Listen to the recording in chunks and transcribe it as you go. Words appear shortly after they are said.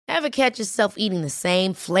Ever catch yourself eating the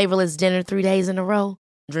same flavorless dinner 3 days in a row?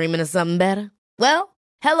 Dreaming of something better? Well,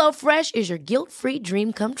 HelloFresh is your guilt-free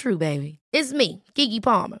dream come true, baby. It's me, Keke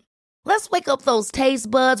Palmer. Let's wake up those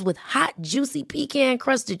taste buds with hot, juicy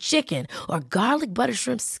pecan-crusted chicken or garlic butter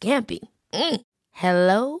shrimp scampi.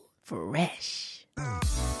 Hello Fresh.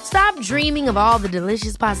 Stop dreaming of all the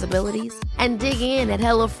delicious possibilities and dig in at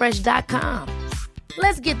HelloFresh.com.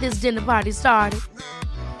 Let's get this dinner party started.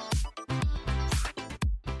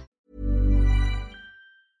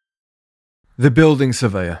 The Building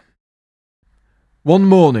Surveyor. One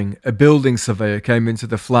morning, a building surveyor came into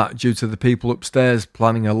the flat due to the people upstairs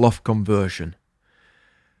planning a loft conversion.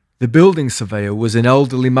 The building surveyor was an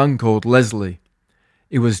elderly man called Leslie.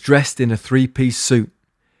 He was dressed in a three-piece suit.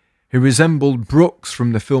 He resembled Brooks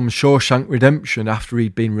from the film Shawshank Redemption after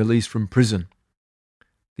he'd been released from prison.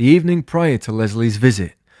 The evening prior to Leslie's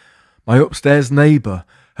visit, my upstairs neighbour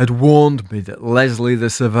had warned me that Leslie the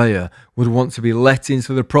surveyor would want to be let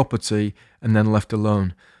into the property and then left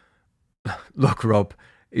alone. Look, Rob,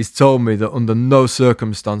 he's told me that under no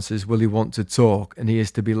circumstances will he want to talk and he is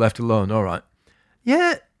to be left alone, all right.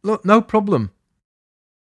 Yeah, look, no problem.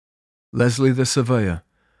 Leslie the surveyor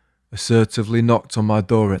assertively knocked on my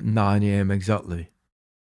door at 9 a.m. exactly.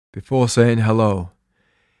 Before saying hello,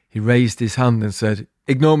 he raised his hand and said,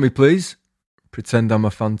 "Ignore me, please. Pretend I'm a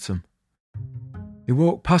phantom." He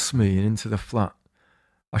walked past me and into the flat.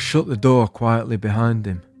 I shut the door quietly behind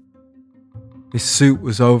him. His suit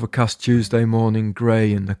was overcast Tuesday morning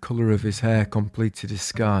grey and the colour of his hair completed his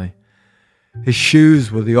sky. His shoes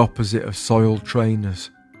were the opposite of soiled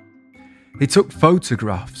trainers. He took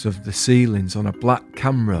photographs of the ceilings on a black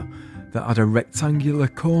camera that had a rectangular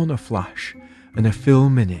corner flash and a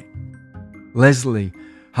film in it. Leslie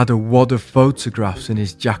had a wad of photographs in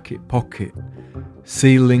his jacket pocket.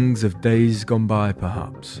 Ceilings of days gone by,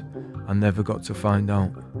 perhaps. I never got to find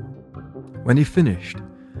out. When he finished,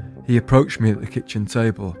 he approached me at the kitchen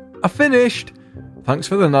table. "I finished! Thanks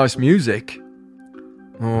for the nice music."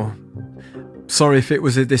 "Oh, sorry if it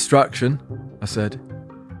was a distraction," I said.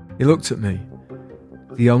 He looked at me.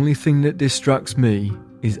 "The only thing that distracts me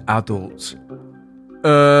is adults."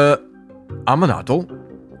 I'm an adult,"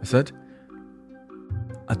 I said.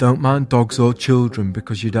 "I don't mind dogs or children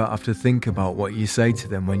because you don't have to think about what you say to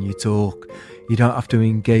them when you talk. You don't have to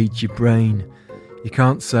engage your brain. You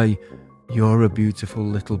can't say, 'You're a beautiful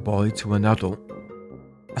little boy' to an adult."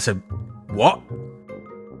 I said, "What?"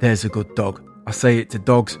 "There's a good dog. I say it to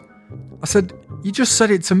dogs." I said, "You just said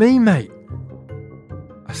it to me, mate."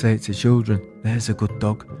 "I say it to children. There's a good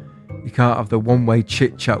dog." You can't have the one-way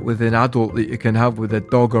chit-chat with an adult that you can have with a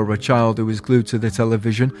dog or a child who is glued to the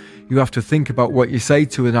television. You have to think about what you say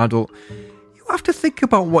to an adult. "You have to think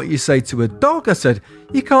about what you say to a dog," I said.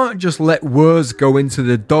 "You can't just let words go into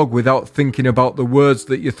the dog without thinking about the words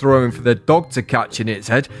that you're throwing for the dog to catch in its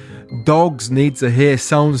head. Dogs need to hear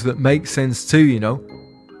sounds that make sense too, you know."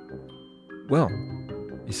 "Well,"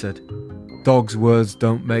 he said, "dogs' words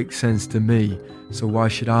don't make sense to me, so why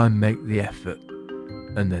should I make the effort?"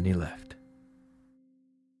 And then he left.